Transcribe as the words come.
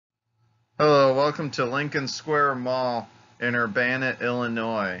welcome to Lincoln Square Mall in Urbana,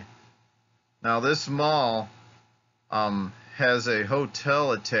 Illinois. Now this mall has a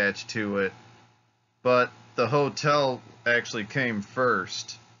hotel attached to it, but the hotel actually came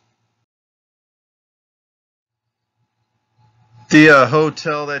first. The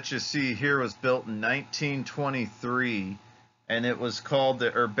hotel that you see here was built in 1923, and it was called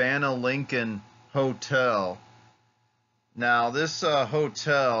the Urbana Lincoln Hotel. Now this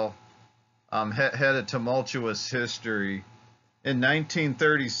hotel had a tumultuous history. In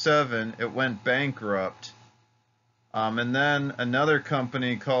 1937, it went bankrupt. And then another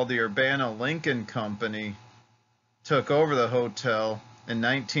company called the Urbana Lincoln Company took over the hotel in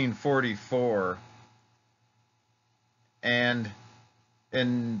 1944. And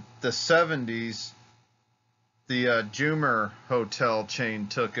in the 70s, the Jumer Hotel chain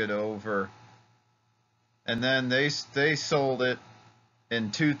took it over. And then they sold it in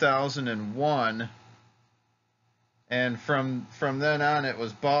 2001, and from then on it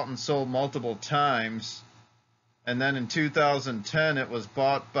was bought and sold multiple times. And then in 2010 it was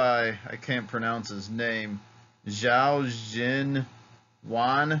bought by, I can't pronounce his name, Zhao Jin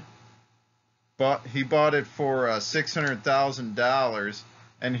Wan. He bought it for $600,000,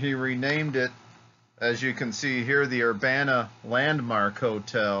 and he renamed it, as you can see here, the Urbana Landmark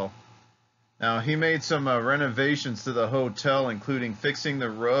Hotel. Now, he made some renovations to the hotel, including fixing the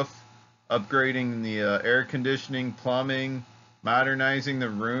roof, upgrading the air conditioning, plumbing, modernizing the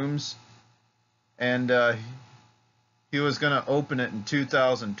rooms, and he was going to open it in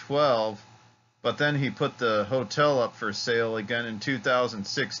 2012, but then he put the hotel up for sale again in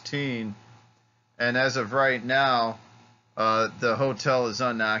 2016, and as of right now, the hotel is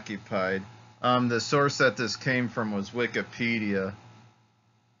unoccupied. The source that this came from was Wikipedia.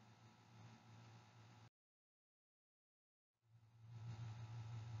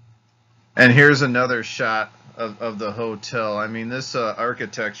 And here's another shot of the hotel. I mean, this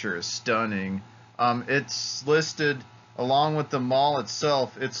architecture is stunning. It's listed, along with the mall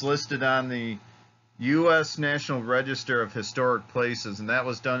itself, it's listed on the U.S. National Register of Historic Places, and that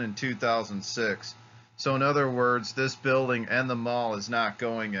was done in 2006. So in other words, this building and the mall is not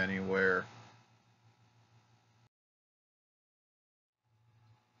going anywhere.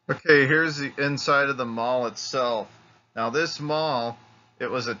 Okay, here's the inside of the mall itself. Now this mall, it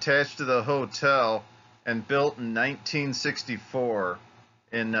was attached to the hotel and built in 1964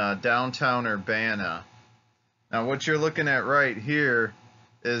 in downtown Urbana. Now what you're looking at right here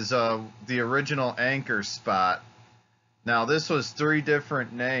is the original anchor spot. Now this was 3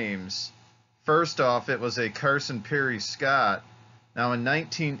 different names. First off, it was a Carson Perry Scott. Now in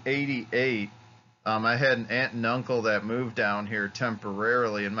 1988, I had an aunt and uncle that moved down here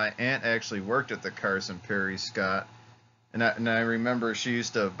temporarily, and my aunt actually worked at the Carson Perry Scott. And I remember she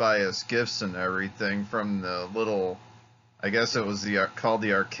used to buy us gifts and everything from the little, I guess it was called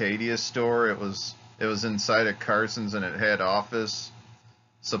the Arcadia store. It was inside of Carson's, and it had office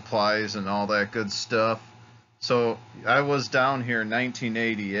supplies and all that good stuff. So I was down here in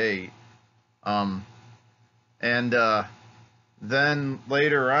 1988, and then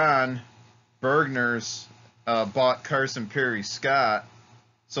later on, Bergner's bought Carson Perry Scott,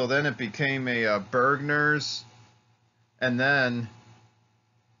 so then it became a Bergner's. And then,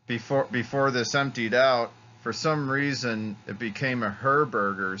 before this emptied out, for some reason, it became a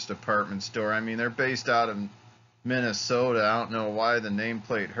Herberger's department store. I mean, they're based out of Minnesota. I don't know why the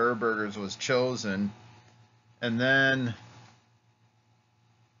nameplate Herberger's was chosen. And then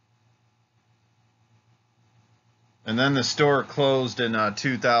the store closed in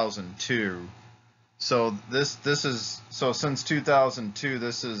 2002. So since 2002,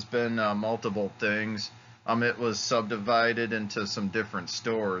 this has been multiple things. It was subdivided into some different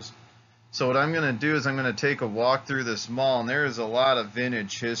stores. So what I'm going to do is I'm going to take a walk through this mall, and there is a lot of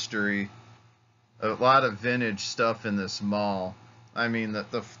vintage history, a lot of vintage stuff in this mall. I mean,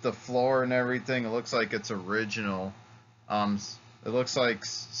 the floor and everything, it looks like it's original. It looks like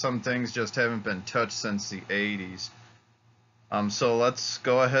some things just haven't been touched since the 80s. So let's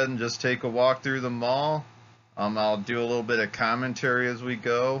go ahead and just take a walk through the mall. I'll do a little bit of commentary as we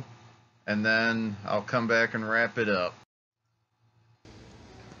go, and then I'll come back and wrap it up.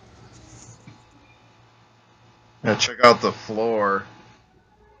 Yeah, check out the floor.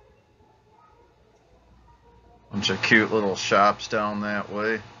 Bunch of cute little shops down that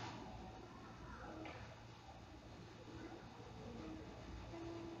way.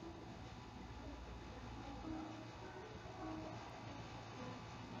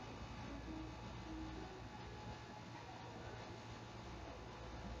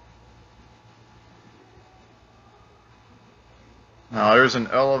 Now there's an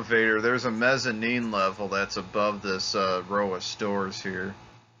elevator. There's a mezzanine level that's above this row of stores here.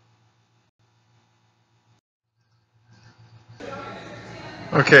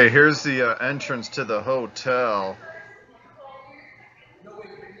 Okay, here's the entrance to the hotel.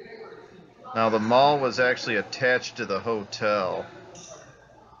 Now the mall was actually attached to the hotel.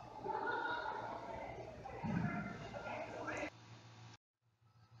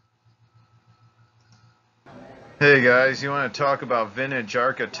 Hey guys, you want to talk about vintage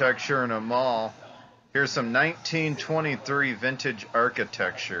architecture in a mall? Here's some 1923 vintage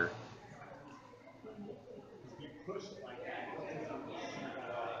architecture.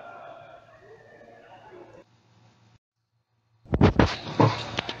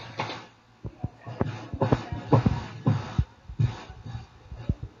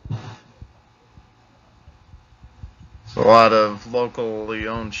 A lot of locally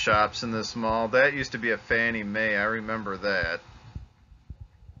owned shops in this mall. That used to be a Fannie Mae, I remember that.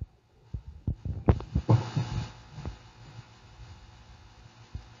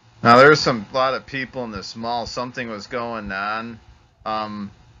 Now there's a lot of people in this mall. Something was going on.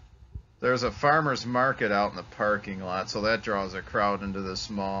 There's a farmer's market out in the parking lot, so that draws a crowd into this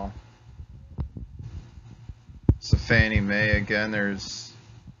mall. It's a Fannie Mae again. There's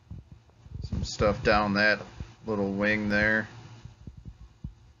some stuff down that little wing there.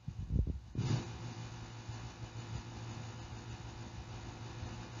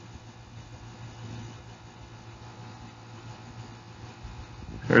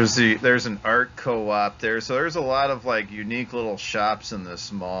 There's an art co-op there, so there's a lot of like unique little shops in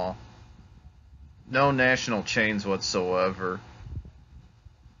this mall. No national chains whatsoever.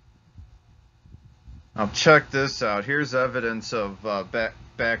 Now check this out. Here's evidence of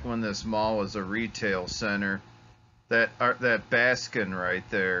back when this mall was a retail center. That Baskin right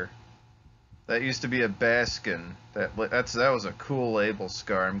there. That used to be a Baskin. That was a cool label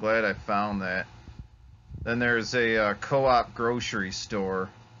scar. I'm glad I found that. Then there's a co-op grocery store.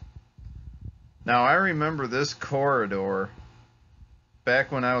 Now I remember this corridor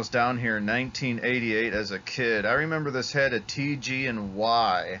back when I was down here in 1988 as a kid. I remember this had a TG and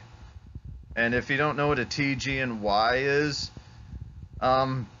Y. And if you don't know what a TG and Y is,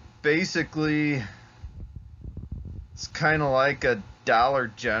 basically it's kind of like a Dollar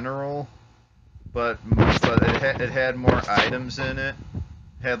General, but it had more items in it.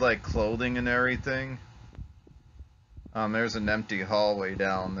 Had like clothing and everything. There's an empty hallway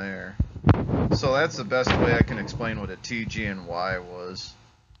down there. So that's the best way I can explain what a TG and Y was.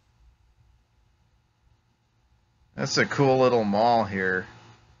 That's a cool little mall here.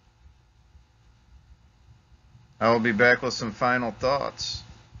 I will be back with some final thoughts.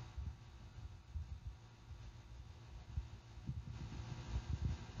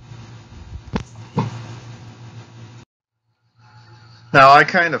 Now, I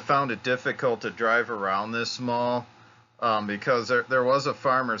kind of found it difficult to drive around this mall because there was a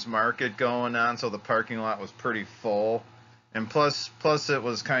farmer's market going on, so the parking lot was pretty full. And plus it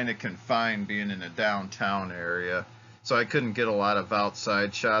was kind of confined being in a downtown area, so I couldn't get a lot of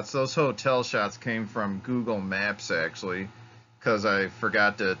outside shots. Those hotel shots came from Google Maps, actually, because I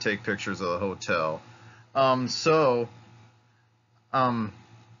forgot to take pictures of the hotel. So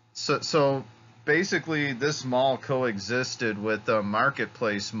basically this mall coexisted with the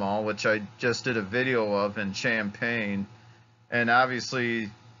Marketplace Mall, which I just did a video of in Champaign, and obviously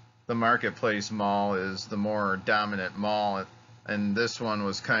the Marketplace Mall is the more dominant mall, and this one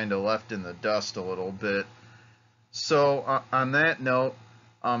was kind of left in the dust a little bit. So on that note,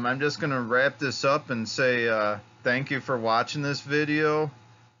 I'm just going to wrap this up and say thank you for watching this video.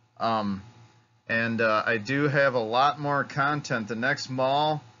 I do have a lot more content. The next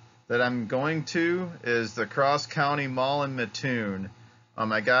mall that I'm going to is the Cross County Mall in Mattoon.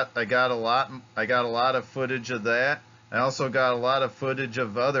 I got a lot of footage of that. I also got a lot of footage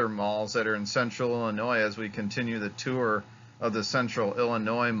of other malls that are in Central Illinois as we continue the tour of the Central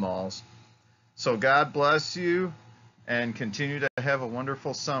Illinois malls. So God bless you and continue to have a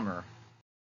wonderful summer.